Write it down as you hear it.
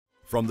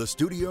From the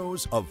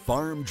studios of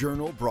Farm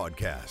Journal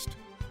Broadcast,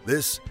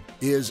 this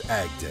is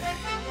AgDay.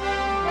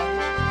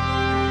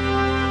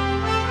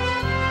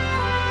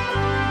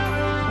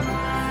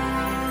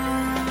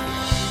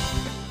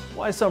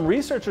 Why some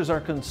researchers are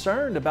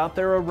concerned about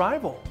their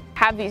arrival.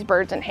 Have these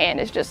birds in hand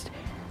is just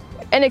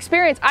an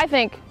experience I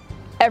think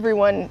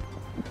everyone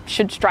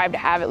should strive to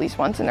have at least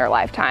once in their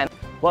lifetime.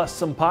 Plus,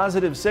 some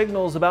positive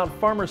signals about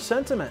farmer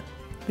sentiment.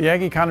 The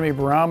Ag Economy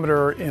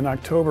Barometer in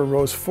October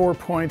rose 4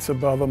 points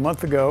above a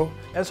month ago.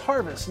 As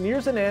harvest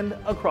nears an end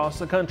across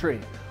the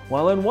country.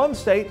 While in one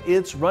state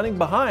it's running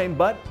behind,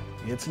 but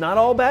it's not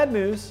all bad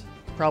news.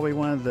 Probably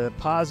one of the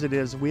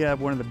positives, we have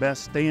one of the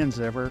best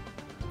stands ever.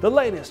 The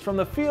latest from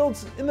the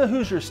fields in the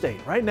Hoosier State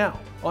right now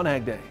on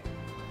AgDay.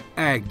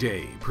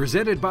 AgDay,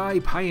 presented by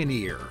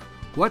Pioneer.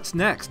 What's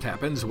next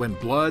happens when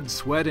blood,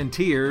 sweat, and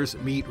tears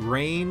meet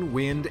rain,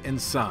 wind, and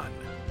sun.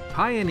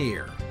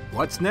 Pioneer.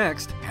 What's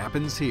next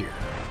happens here.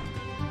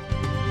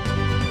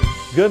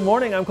 Good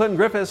morning, I'm Clinton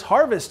Griffiths.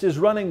 Harvest is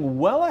running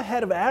well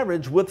ahead of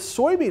average with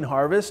soybean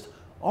harvest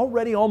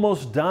already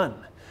almost done.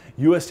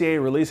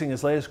 USDA releasing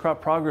its latest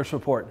crop progress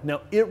report.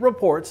 Now it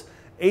reports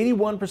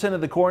 81%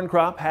 of the corn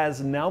crop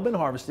has now been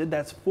harvested.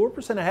 That's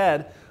 4%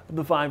 ahead of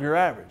the 5-year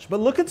average.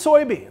 But look at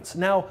soybeans,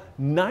 now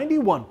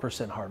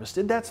 91%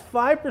 harvested. That's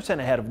 5%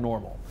 ahead of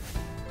normal.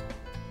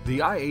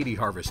 The I-80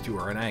 Harvest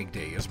Tour on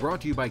AgDay is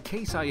brought to you by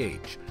Case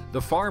IH. The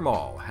Farm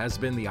All has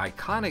been the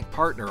iconic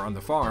partner on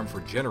the farm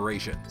for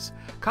generations.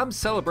 Come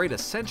celebrate a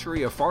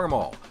century of Farm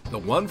All, the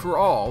one for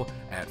all,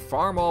 at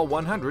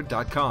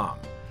farmall100.com.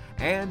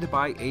 And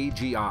by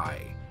AGI.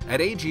 At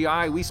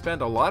AGI, we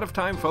spend a lot of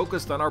time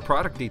focused on our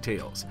product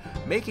details,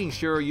 making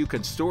sure you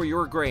can store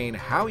your grain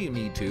how you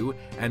need to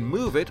and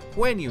move it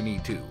when you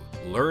need to.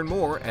 Learn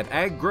more at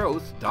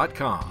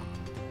aggrowth.com.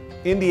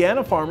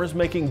 Indiana farmers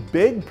making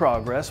big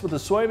progress with the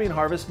soybean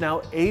harvest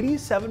now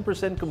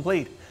 87%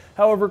 complete.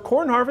 However,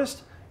 corn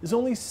harvest is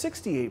only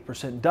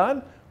 68%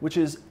 done, which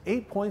is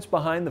 8 points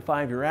behind the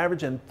 5-year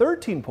average and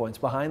 13 points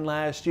behind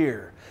last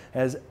year.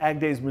 As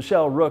AgDay's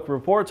Michelle Rook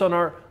reports on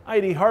our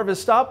I-80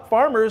 harvest stop,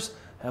 farmers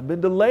have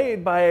been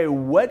delayed by a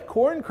wet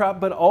corn crop,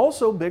 but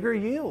also bigger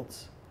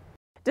yields.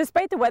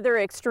 Despite the weather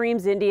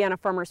extremes Indiana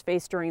farmers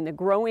face during the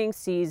growing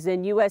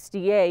season,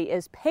 USDA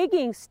is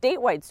pegging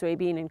statewide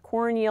soybean and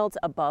corn yields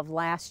above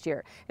last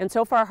year. And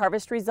so far,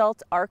 harvest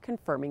results are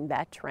confirming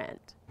that trend.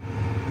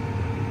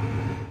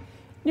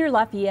 Near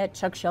Lafayette,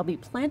 Chuck Shelby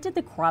planted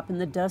the crop in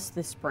the dust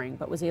this spring,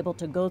 but was able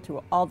to go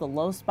through all the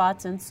low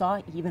spots and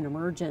saw even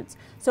emergence.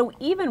 So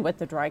even with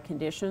the dry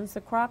conditions,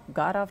 the crop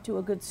got off to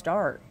a good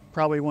start.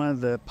 Probably one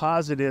of the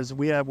positives,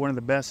 we have one of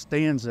the best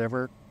stands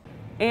ever.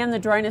 And the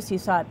dryness he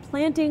saw at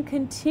planting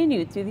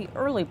continued through the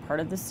early part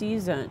of the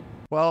season.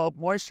 Well,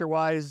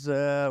 moisture-wise,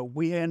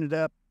 we ended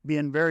up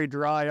being very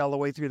dry all the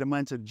way through the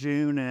months of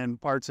June and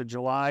parts of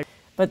July.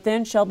 But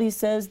then Shelby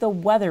says the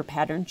weather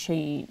pattern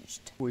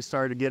changed. We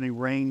started getting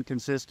rain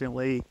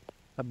consistently,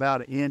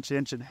 about an inch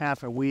and a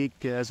half a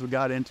week as we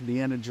got into the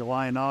end of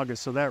July and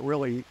August. So that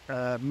really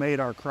made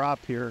our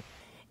crop here.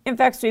 In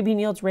fact, soybean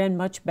yields ran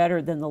much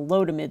better than the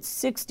low to mid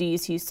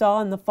 60s he saw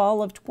in the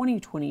fall of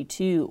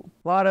 2022.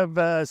 A lot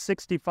of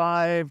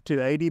 65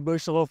 to 80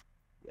 bushel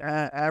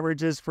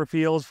averages for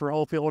fields, for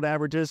whole field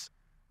averages.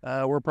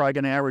 We're probably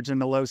going to average in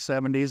the low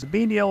 70s.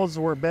 Bean yields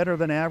were better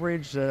than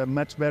average,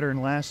 much better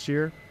than last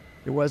year.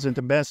 It wasn't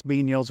the best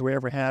bean yields we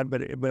ever had,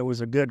 but it was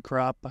a good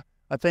crop.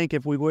 I think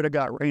if we would have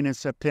got rain in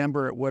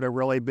September, it would have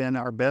really been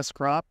our best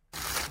crop.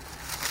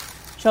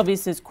 Shelby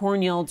says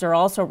corn yields are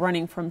also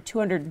running from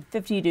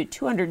 250 to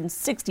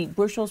 260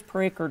 bushels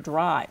per acre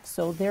dry,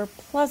 so they're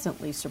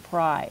pleasantly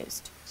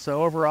surprised.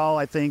 So overall,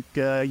 I think,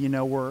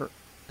 we're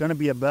going to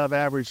be above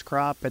average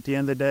crop at the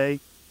end of the day,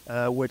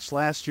 which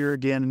last year,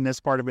 again, in this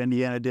part of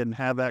Indiana didn't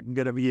have that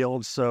good of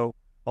yield, so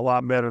a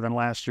lot better than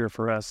last year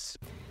for us.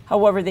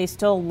 However, they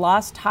still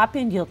lost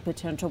top-end yield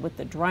potential with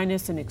the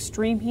dryness and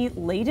extreme heat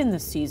late in the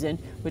season,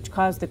 which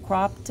caused the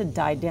crop to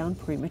die down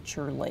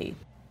prematurely.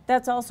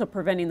 That's also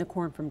preventing the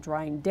corn from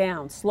drying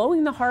down,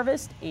 slowing the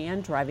harvest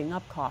and driving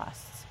up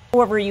costs.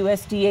 However,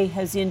 USDA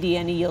has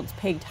Indiana yields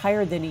pegged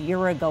higher than a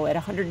year ago at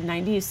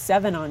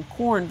 197 on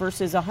corn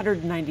versus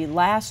 190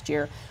 last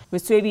year,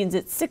 with soybeans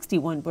at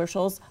 61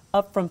 bushels,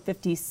 up from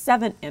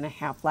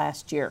 57.5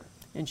 last year.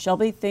 And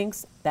Shelby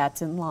thinks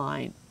that's in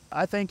line.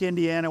 I think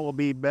Indiana will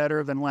be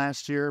better than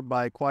last year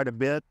by quite a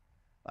bit.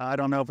 I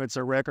don't know if it's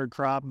a record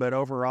crop, but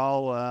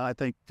overall, I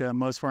think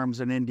most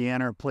farms in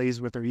Indiana are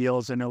pleased with their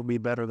yields, and it'll be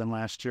better than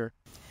last year.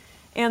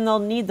 And they'll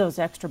need those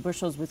extra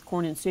bushels with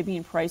corn and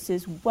soybean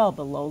prices well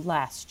below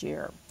last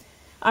year.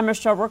 I'm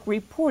Michelle Rook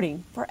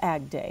reporting for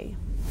AgDay.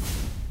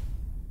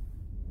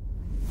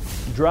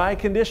 Dry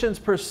conditions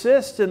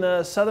persist in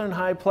the southern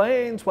high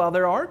plains, while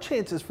there are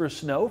chances for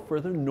snow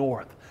further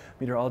north.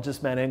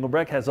 Meteorologist Matt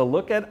Engelbrecht has a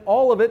look at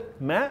all of it.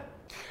 Matt?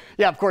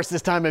 Yeah, of course,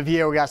 this time of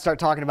year, we got to start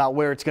talking about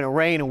where it's going to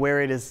rain and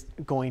where it is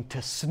going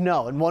to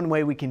snow. And one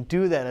way we can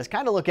do that is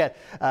kind of look at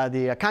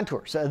the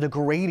contours, the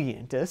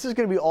gradient. This is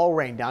going to be all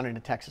rain down into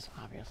Texas,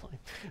 obviously.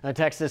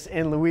 Texas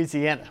and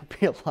Louisiana, will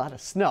be a lot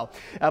of snow.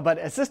 But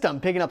a system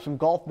picking up some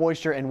Gulf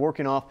moisture and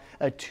working off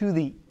to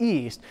the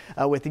east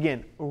with,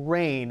 again,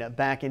 rain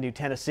back into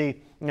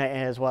Tennessee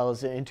as well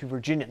as into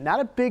Virginia. Not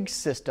a big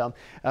system.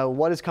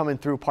 What is coming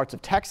through parts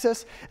of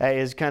Texas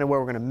is kind of where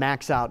we're going to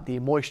max out the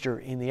moisture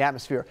in the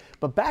atmosphere.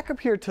 But back up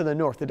here to the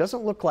north, it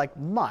doesn't look like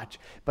much,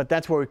 but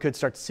that's where we could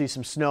start to see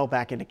some snow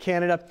back into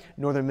Canada,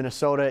 northern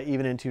Minnesota,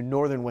 even into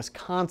northern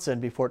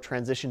Wisconsin before it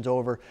transitions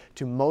over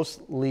to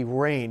mostly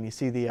rain. You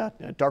see the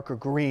darker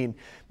green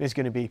is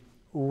going to be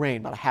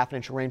rain, about a half an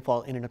inch of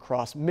rainfall in and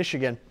across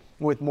Michigan,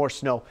 with more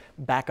snow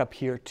back up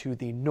here to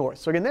the north.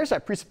 So again, there's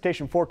that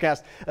precipitation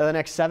forecast the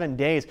next 7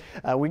 days.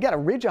 We got a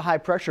ridge of high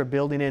pressure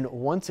building in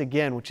once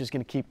again, which is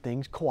going to keep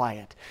things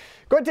quiet.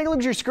 Go ahead and take a look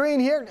at your screen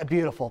here. A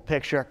beautiful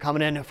picture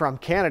coming in from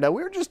Canada.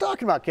 We were just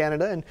talking about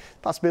Canada and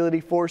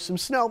possibility for some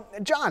snow.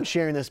 John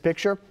sharing this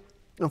picture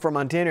from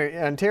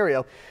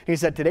Ontario. He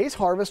said today's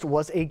harvest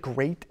was a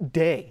great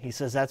day. He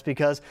says that's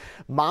because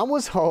Mom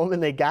was home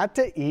and they got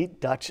to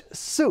eat Dutch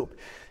soup.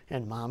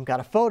 And Mom got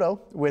a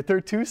photo with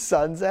her 2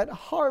 sons at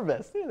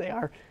harvest. There they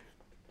are.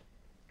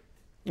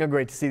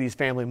 Great to see these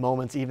family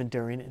moments even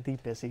during the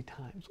busy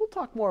times. We'll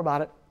talk more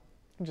about it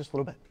in just a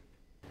little bit.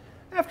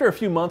 After a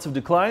few months of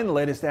decline, the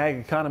latest Ag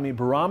Economy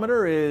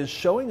Barometer is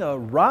showing a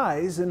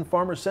rise in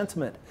farmer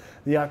sentiment.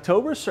 The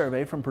October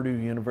survey from Purdue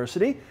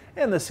University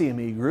and the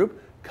CME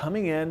Group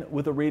coming in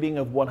with a reading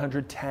of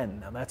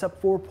 110. Now that's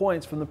up 4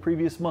 points from the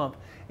previous month.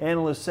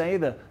 Analysts say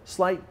the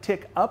slight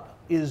tick up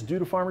is due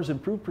to farmers'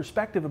 improved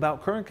perspective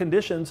about current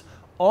conditions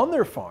on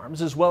their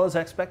farms as well as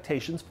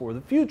expectations for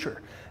the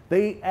future.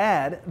 They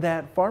add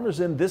that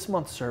farmers in this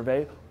month's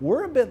survey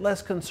were a bit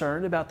less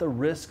concerned about the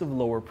risk of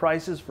lower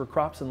prices for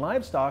crops and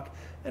livestock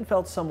and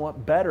felt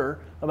somewhat better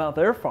about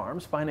their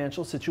farm's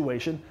financial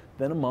situation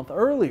than a month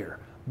earlier.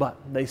 But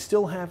they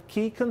still have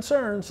key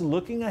concerns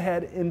looking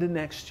ahead into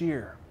next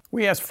year.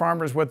 We asked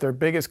farmers what their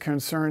biggest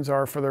concerns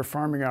are for their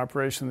farming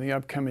operation in the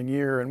upcoming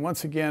year, and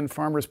once again,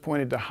 farmers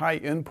pointed to high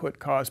input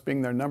costs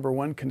being their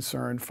 #1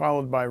 concern,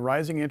 followed by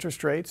rising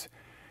interest rates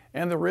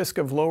and the risk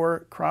of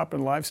lower crop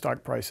and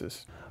livestock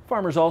prices.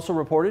 Farmers also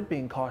reported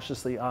being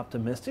cautiously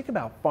optimistic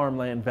about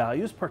farmland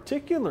values,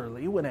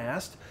 particularly when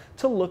asked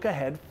to look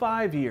ahead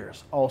 5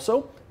 years.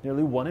 Also,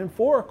 nearly 1 in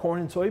 4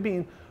 corn and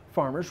soybean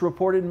farmers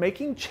reported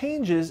making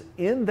changes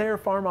in their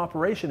farm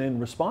operation in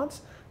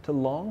response to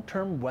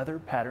long-term weather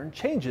pattern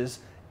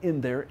changes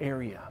in their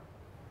area.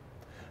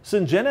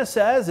 Syngenta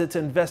says it's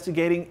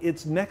investigating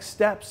its next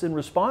steps in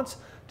response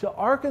to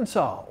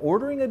Arkansas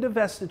ordering a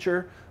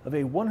divestiture of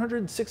a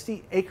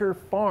 160-acre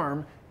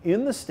farm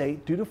in the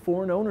state due to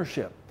foreign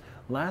ownership.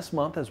 Last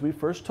month, as we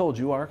first told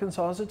you,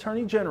 Arkansas's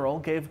Attorney General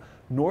gave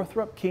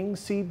Northrop King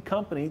Seed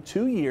Company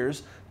 2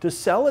 years to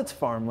sell its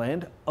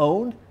farmland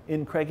owned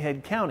in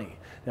Craighead County.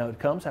 Now, it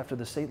comes after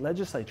the state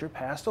legislature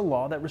passed a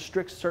law that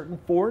restricts certain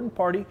foreign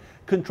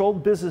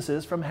party-controlled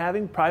businesses from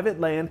having private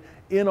land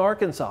in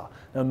Arkansas.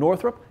 Now,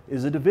 Northrop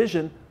is a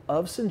division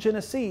of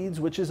Syngenta Seeds,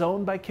 which is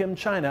owned by Kim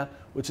China,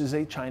 which is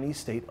a Chinese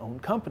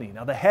state-owned company.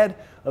 Now, the head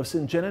of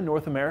Syngenta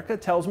North America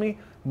tells me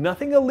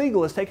nothing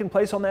illegal has taken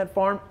place on that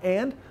farm,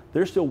 and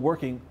they're still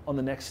working on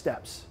the next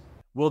steps.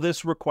 Will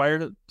this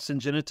require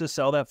Syngenta to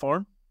sell that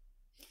farm?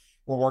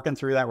 We're working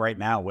through that right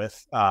now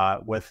with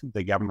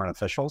the government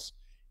officials.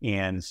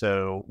 And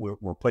so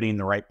we're putting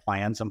the right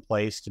plans in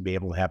place to be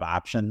able to have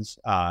options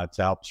to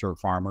help serve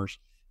farmers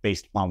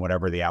based upon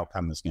whatever the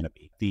outcome is going to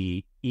be.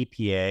 The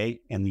EPA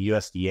and the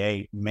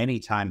USDA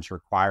many times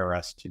require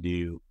us to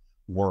do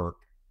work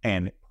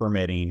and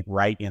permitting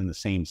right in the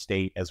same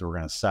state as we're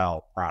going to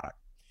sell product.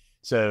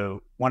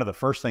 So one of the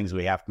first things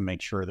we have to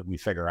make sure that we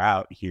figure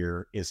out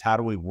here is how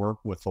do we work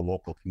with the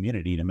local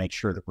community to make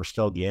sure that we're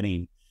still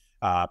getting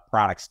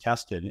products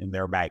tested in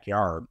their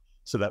backyard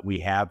so that we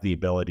have the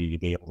ability to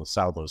be able to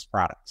sell those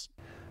products.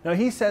 Now,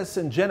 he says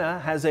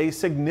Syngenta has a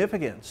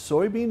significant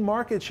soybean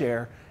market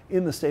share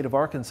in the state of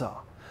Arkansas.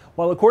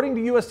 While according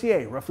to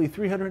USDA, roughly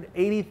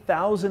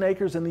 380,000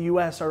 acres in the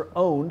U.S. are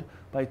owned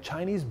by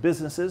Chinese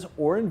businesses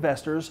or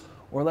investors,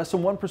 or less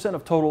than 1%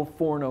 of total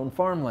foreign-owned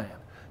farmland.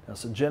 Now,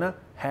 Syngenta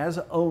has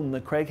owned the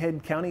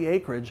Craighead County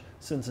acreage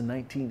since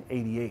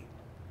 1988.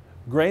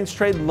 Grains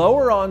trade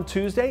lower on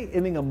Tuesday,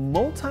 ending a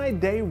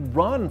multi-day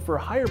run for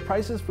higher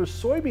prices for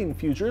soybean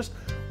futures.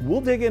 We'll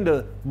dig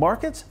into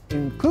markets,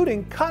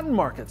 including cotton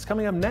markets,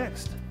 coming up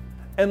next.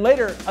 And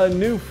later, a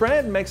new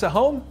friend makes a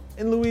home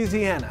in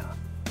Louisiana.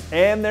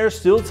 And there's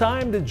still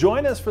time to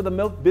join us for the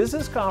Milk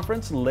Business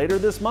Conference later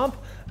this month.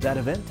 That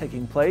event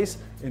taking place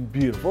in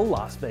beautiful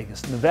Las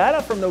Vegas,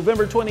 Nevada from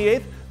November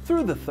 28th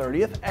through the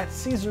 30th at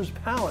Caesars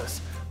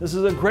Palace. This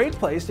is a great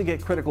place to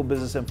get critical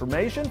business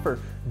information for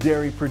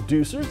dairy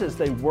producers as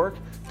they work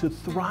to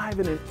thrive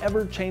in an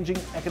ever-changing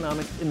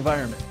economic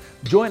environment.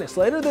 Join us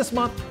later this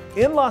month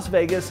in Las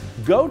Vegas.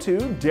 Go to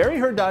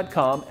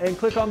dairyherd.com and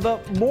click on the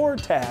More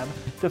tab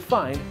to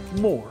find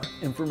more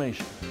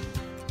information.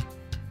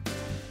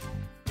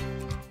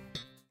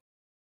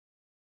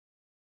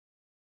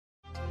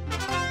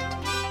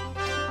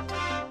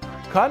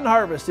 Cotton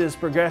harvest is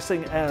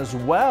progressing as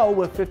well,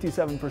 with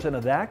 57%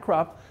 of that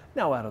crop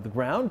now out of the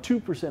ground,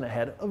 2%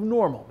 ahead of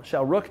normal.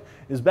 Michelle Rook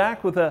is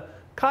back with a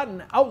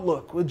cotton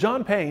outlook with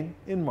John Payne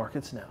in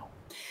Markets Now.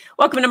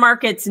 Welcome to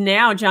Markets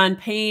Now. John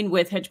Payne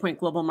with HedgePoint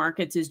Global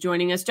Markets is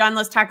joining us. John,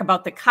 let's talk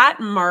about the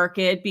cotton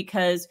market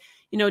because,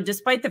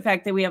 despite the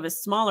fact that we have a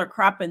smaller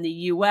crop in the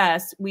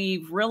U.S.,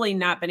 we've really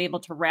not been able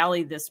to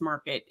rally this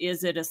market.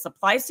 Is it a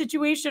supply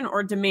situation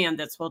or demand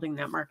that's holding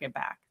that market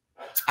back?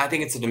 I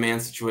think it's a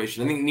demand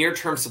situation. I think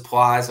near-term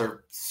supplies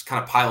are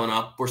kind of piling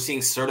up. We're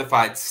seeing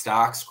certified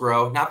stocks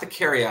grow, not the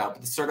carry-out,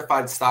 but the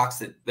certified stocks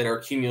that are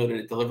accumulated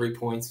at delivery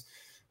points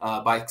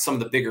by some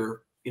of the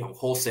bigger,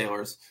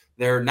 wholesalers.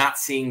 They're not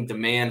seeing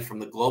demand from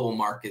the global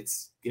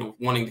markets,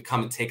 wanting to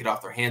come and take it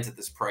off their hands at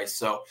this price.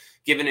 So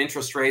given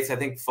interest rates, I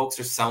think folks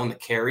are selling the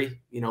carry,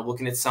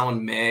 looking at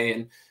selling May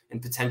and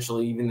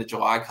potentially even the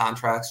July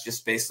contracts,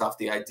 just based off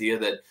the idea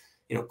that,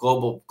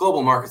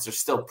 global markets are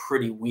still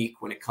pretty weak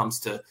when it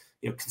comes to,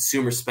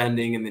 consumer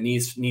spending and the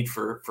need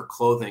for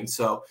clothing.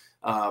 So,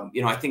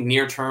 I think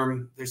near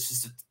term, there's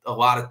just a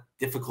lot of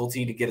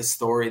difficulty to get a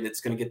story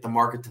that's going to get the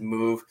market to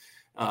move.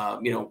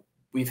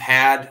 We've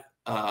had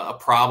a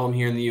problem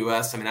here in the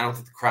U.S. I mean, I don't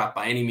think the crop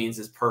by any means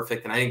is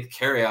perfect, and I think the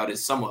carryout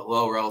is somewhat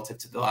low relative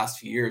to the last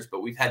few years.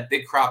 But we've had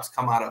big crops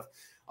come out of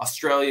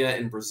Australia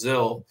and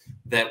Brazil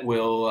that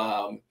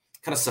will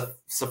kind of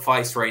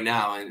suffice right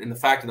now. And the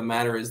fact of the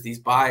matter is, these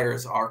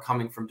buyers are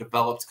coming from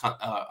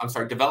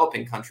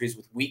developing countries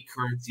with weak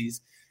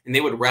currencies, and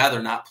they would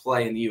rather not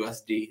play in the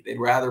USD. They'd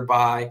rather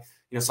buy,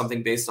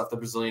 something based off the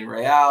Brazilian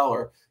real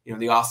or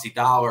the Aussie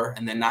dollar,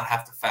 and then not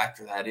have to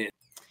factor that in.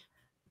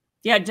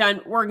 Yeah,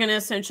 John, we're going to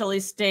essentially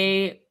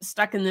stay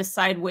stuck in this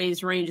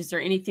sideways range. Is there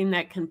anything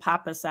that can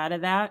pop us out of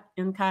that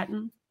in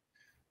cotton?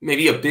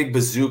 Maybe a big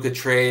bazooka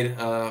trade,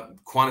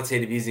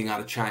 quantitative easing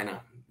out of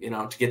China,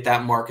 to get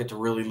that market to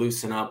really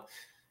loosen up.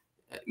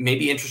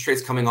 Maybe interest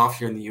rates coming off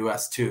here in the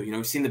U.S. too.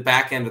 We've seen the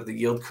back end of the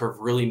yield curve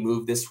really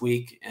move this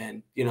week.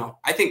 And,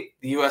 I think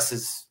the U.S.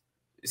 is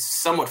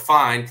somewhat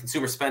fine.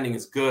 Consumer spending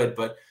is good,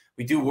 but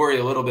we do worry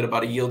a little bit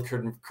about a yield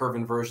curve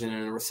inversion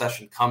and a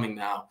recession coming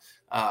now,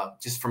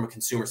 just from a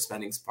consumer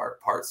spending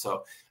part.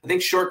 So I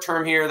think short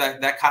term here,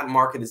 that cotton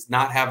market does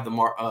not have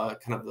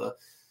the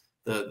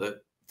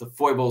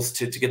foibles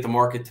to get the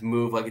market to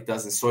move like it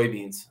does in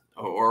soybeans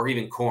or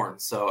even corn.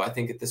 So I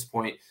think at this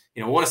point,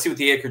 we want to see what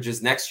the acreage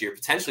is next year.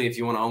 Potentially, if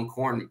you want to own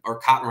corn or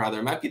cotton, rather,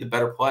 it might be the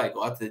better play.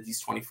 Go out to the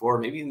D's 24,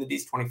 maybe even the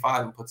D's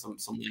 25, and put some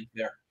link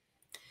there.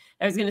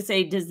 I was going to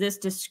say, does this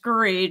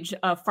discourage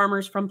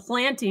farmers from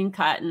planting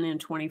cotton in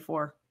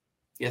 24?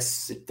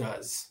 Yes, it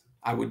does.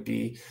 I would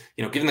be,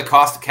 given the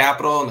cost of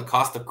capital and the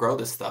cost to grow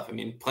this stuff. I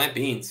mean, plant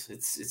beans.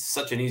 It's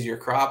such an easier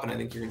crop, and I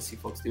think you're going to see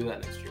folks do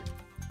that next year.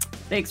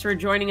 Thanks for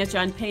joining us,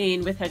 John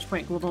Payne with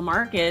HedgePoint Global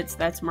Markets.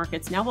 That's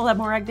Markets Now. We'll have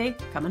more Ag Day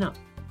coming up.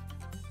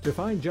 To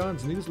find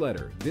John's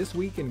newsletter, This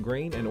Week in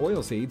Grain and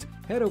Oilseeds,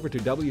 head over to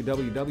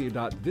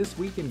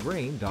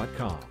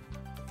www.thisweekingrain.com.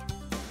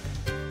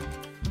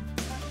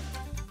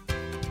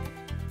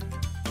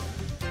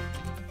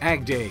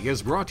 AgDay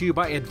is brought to you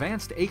by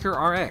Advanced Acre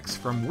RX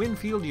from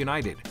Winfield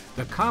United,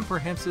 the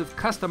comprehensive,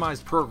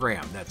 customized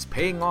program that's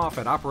paying off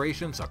at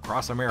operations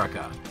across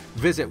America.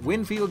 Visit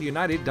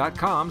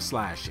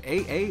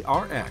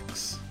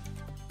winfieldunited.com/AARX.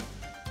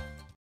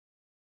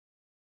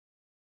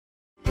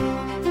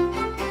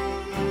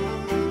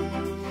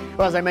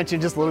 Well, as I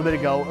mentioned just a little bit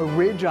ago, a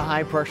ridge of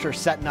high pressure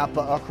setting up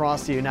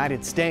across the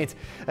United States,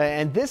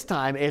 and this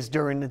time is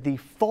during the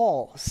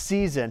fall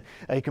season.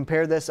 You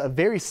compare this, a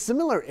very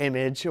similar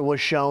image was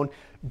shown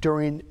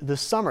during the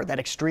summer, that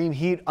extreme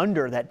heat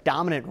under that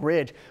dominant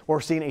ridge.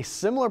 We're seeing a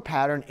similar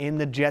pattern in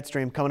the jet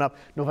stream coming up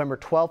November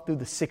 12th through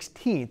the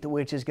 16th,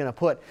 which is going to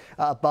put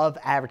above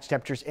average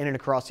temperatures in and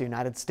across the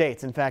United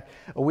States. In fact,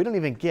 we don't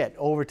even get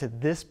over to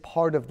this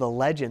part of the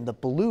legend, the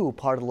blue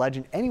part of the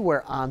legend,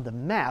 anywhere on the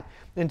map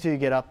until you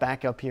get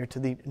back up here to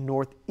the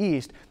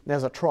northeast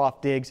as a trough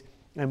digs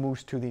and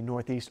moves to the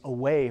northeast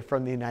away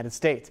from the United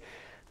States.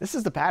 This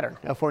is the pattern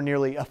for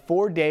nearly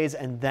 4 days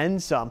and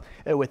then some,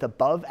 with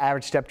above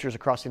average temperatures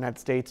across the United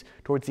States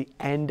towards the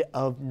end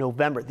of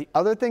November. The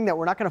other thing that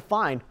we're not going to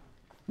find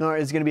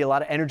is going to be a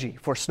lot of energy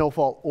for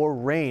snowfall or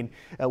rain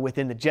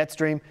within the jet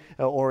stream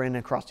or in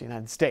across the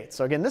United States.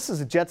 So again, this is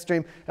a jet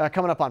stream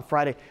coming up on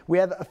Friday. We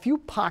have a few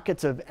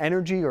pockets of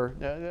energy or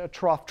a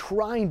trough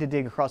trying to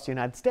dig across the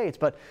United States.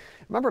 But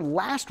remember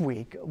last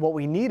week, what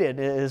we needed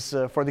is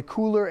for the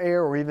cooler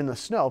air or even the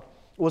snow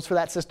was for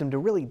that system to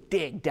really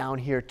dig down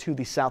here to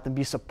the south and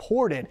be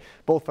supported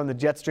both from the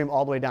jet stream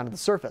all the way down to the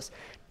surface.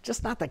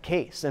 Just not the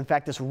case. In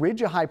fact, this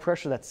ridge of high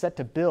pressure that's set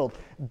to build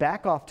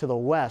back off to the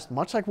west,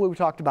 much like what we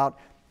talked about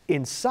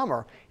in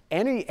summer,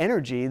 any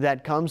energy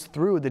that comes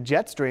through the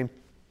jet stream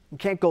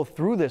can't go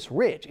through this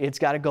ridge. It's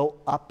got to go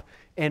up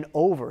and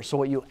over. So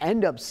what you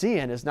end up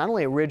seeing is not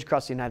only a ridge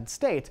across the United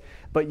States,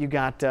 but you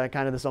got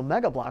kind of this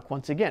omega block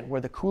once again,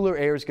 where the cooler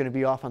air is going to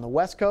be off on the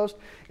west coast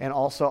and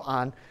also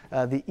on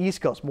the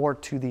east coast, more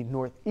to the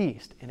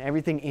northeast. And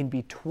everything in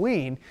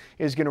between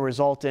is going to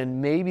result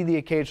in maybe the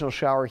occasional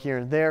shower here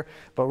and there,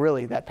 but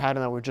really that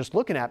pattern that we're just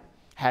looking at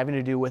having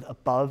to do with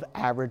above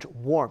average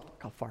warmth.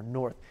 Look how far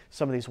north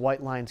some of these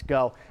white lines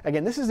go.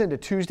 Again, this is into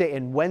Tuesday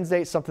and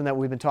Wednesday, something that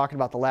we've been talking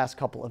about the last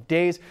couple of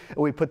days.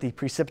 We put the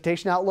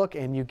precipitation outlook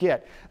and you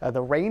get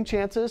the rain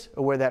chances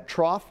where that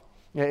trough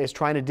is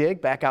trying to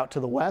dig back out to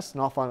the west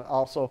and off on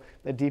also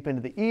the deep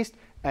into the east,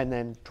 and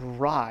then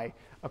dry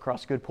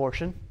across a good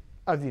portion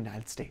of the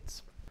United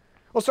States.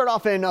 We'll start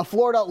off in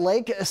Florida,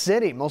 Lake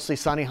City, mostly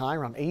sunny, high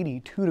around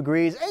 82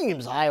 degrees.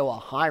 Ames, Iowa,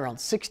 high around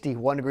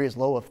 61 degrees,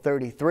 low of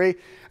 33.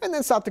 And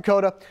then South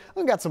Dakota,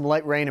 we've got some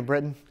light rain in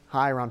Britain,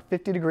 high around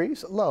 50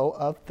 degrees, low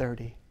of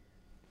 30.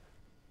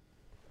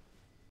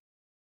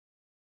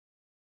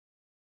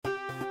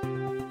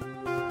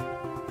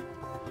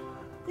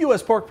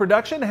 U.S. pork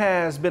production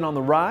has been on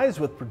the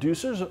rise, with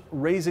producers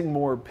raising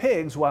more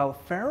pigs while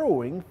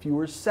farrowing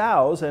fewer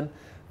sows and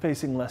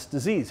facing less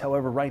disease.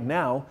 However, right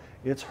now,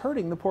 it's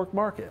hurting the pork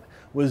market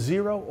with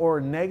zero or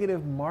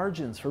negative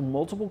margins for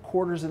multiple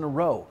quarters in a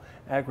row.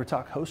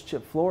 AgriTalk host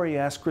Chip Flory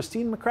asked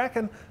Christine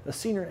McCracken, a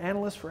senior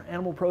analyst for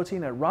animal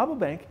protein at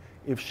Rabobank,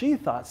 if she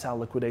thought sow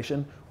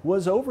liquidation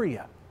was over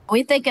yet.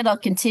 We think it'll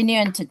continue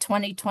into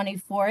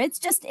 2024.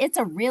 It's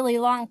a really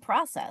long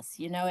process.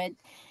 You know,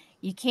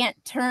 you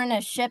can't turn a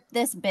ship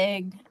this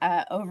big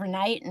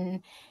overnight.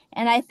 And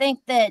I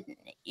think that,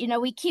 you know,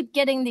 we keep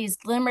getting these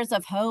glimmers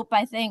of hope.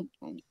 I think,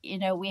 you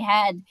know, we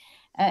had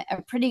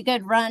a pretty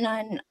good run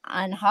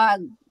on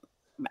hog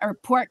or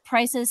pork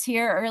prices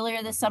here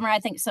earlier this summer. I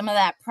think some of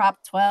that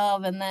Prop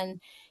 12, and then,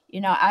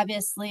 you know,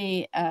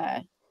 obviously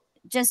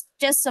just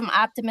some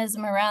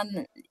optimism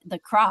around the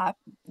crop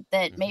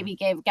that maybe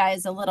gave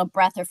guys a little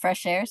breath of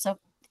fresh air. So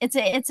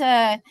it's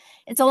a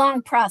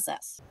long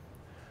process.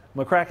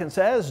 McCracken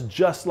says,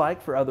 just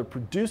like for other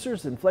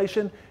producers,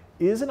 inflation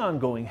is an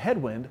ongoing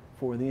headwind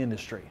for the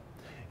industry.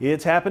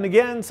 It's happened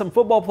again. Some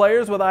football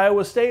players with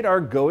Iowa State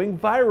are going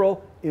viral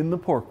in the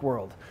pork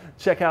world.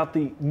 Check out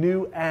the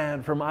new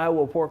ad from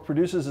Iowa Pork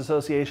Producers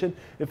Association.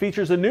 It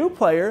features a new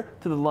player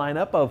to the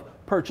lineup of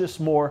Purchase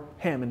More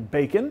Ham and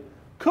Bacon,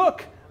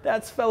 Cook.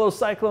 That's fellow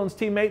Cyclones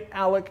teammate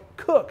Alec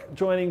Cook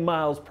joining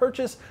Miles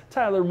Purchase,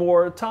 Tyler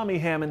Moore, Tommy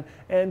Hammond,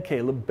 and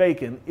Caleb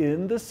Bacon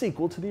in the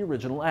sequel to the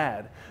original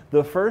ad.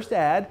 The first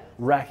ad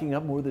racking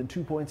up more than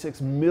 2.6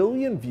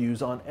 million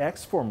views on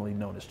X, formerly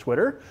known as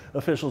Twitter.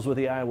 Officials with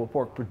the Iowa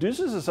Pork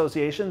Producers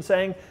Association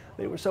saying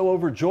they were so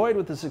overjoyed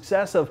with the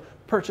success of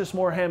Purchase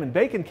More Ham and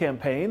Bacon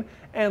campaign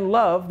and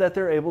love that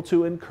they're able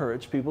to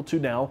encourage people to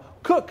now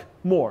cook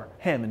more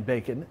ham and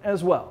bacon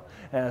as well.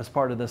 As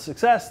part of the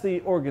success,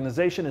 the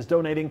organization is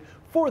donating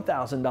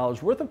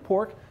 $4,000 worth of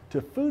pork to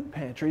food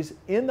pantries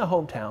in the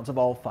hometowns of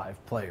all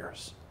 5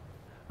 players.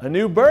 A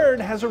new bird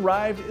has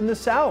arrived in the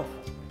South.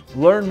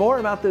 Learn more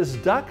about this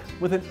duck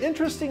with an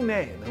interesting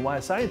name and why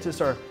scientists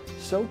are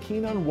so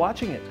keen on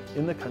watching it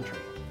in the country.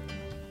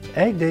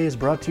 AgDay is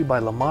brought to you by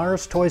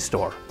Lamar's Toy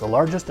Store, the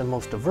largest and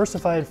most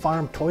diversified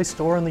farm toy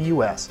store in the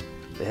U.S.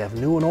 They have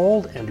new and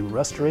old and do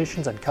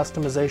restorations and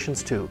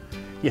customizations too.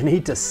 You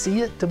need to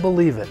see it to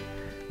believe it.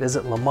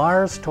 Visit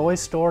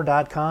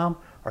lamarstoystore.com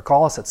or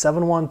call us at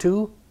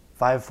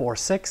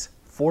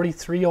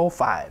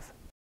 712-546-4305.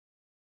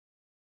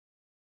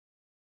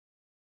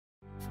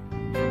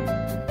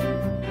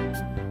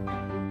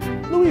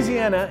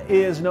 Louisiana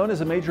is known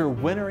as a major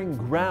wintering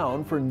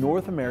ground for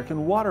North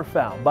American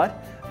waterfowl,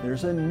 but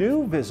there's a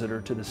new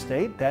visitor to the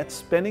state that's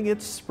spending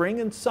its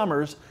spring and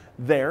summers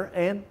there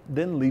and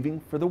then leaving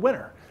for the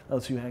winter.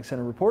 LSU Ag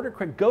Center reporter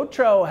Craig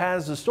Gautreaux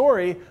has the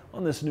story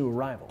on this new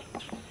arrival.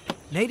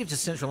 Native to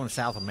Central and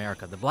South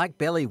America, the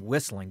black-bellied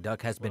whistling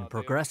duck has been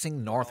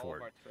progressing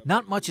northward.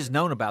 Not much is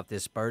known about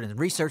this bird, and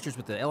researchers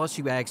with the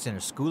LSU Ag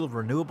Center School of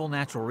Renewable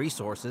Natural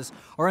Resources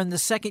are in the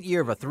second year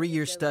of a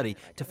 3-year study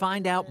to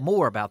find out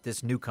more about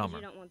this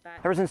newcomer.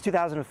 Ever since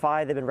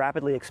 2005, they've been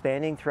rapidly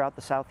expanding throughout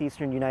the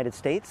southeastern United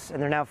States,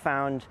 and they're now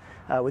found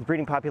with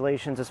breeding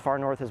populations as far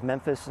north as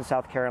Memphis and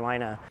South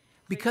Carolina.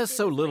 Because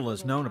so little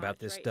is known about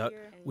this duck,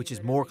 which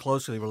is more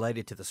closely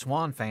related to the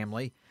swan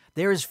family,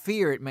 there is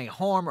fear it may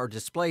harm or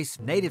displace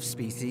native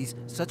species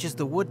such as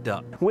the wood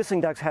duck. Whistling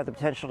ducks have the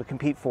potential to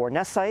compete for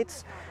nest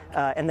sites,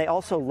 and they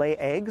also lay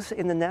eggs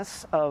in the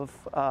nests of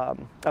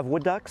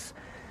wood ducks.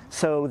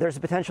 So there's a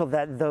potential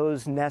that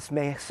those nests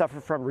may suffer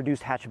from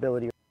reduced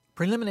hatchability.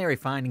 Preliminary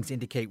findings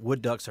indicate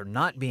wood ducks are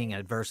not being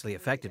adversely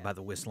affected by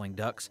the whistling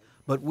ducks,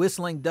 but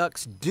whistling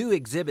ducks do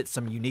exhibit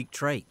some unique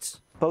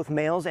traits. Both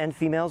males and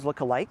females look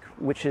alike,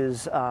 which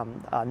is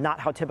not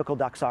how typical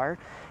ducks are,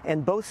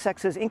 and both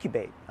sexes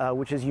incubate,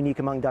 which is unique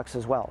among ducks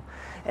as well.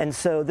 And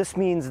so this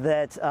means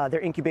that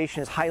their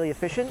incubation is highly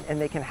efficient and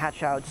they can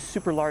hatch out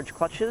super large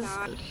clutches.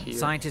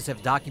 Scientists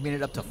have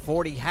documented up to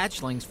 40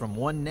 hatchlings from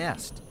one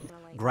nest.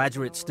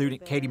 Graduate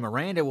student Katie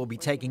Miranda will be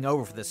taking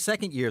over for the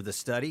second year of the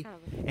study,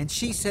 and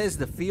she says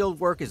the field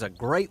work is a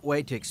great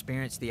way to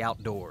experience the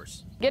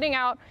outdoors. Getting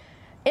out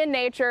in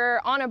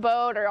nature, on a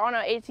boat or on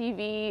an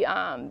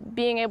ATV,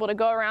 being able to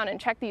go around and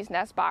check these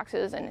nest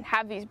boxes and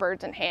have these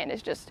birds in hand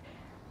is just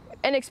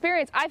an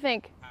experience I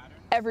think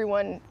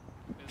everyone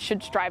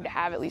should strive to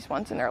have at least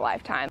once in their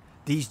lifetime.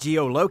 These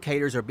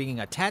geolocators are being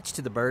attached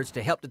to the birds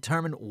to help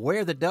determine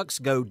where the ducks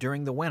go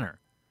during the winter.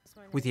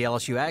 With the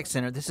LSU Ag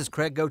Center, this is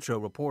Craig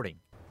Gautreaux reporting.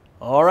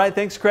 All right,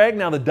 thanks, Craig.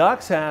 Now, the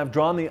ducks have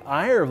drawn the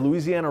ire of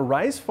Louisiana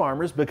rice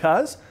farmers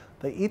because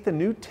they eat the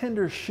new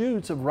tender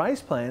shoots of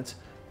rice plants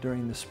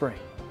during the spring.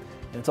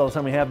 And that's all the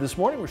time we have this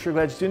morning. We're sure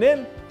glad you tuned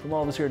in. From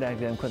all of us here at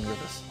AgDay, I'm Clinton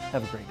Griffiths.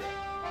 Have a great day.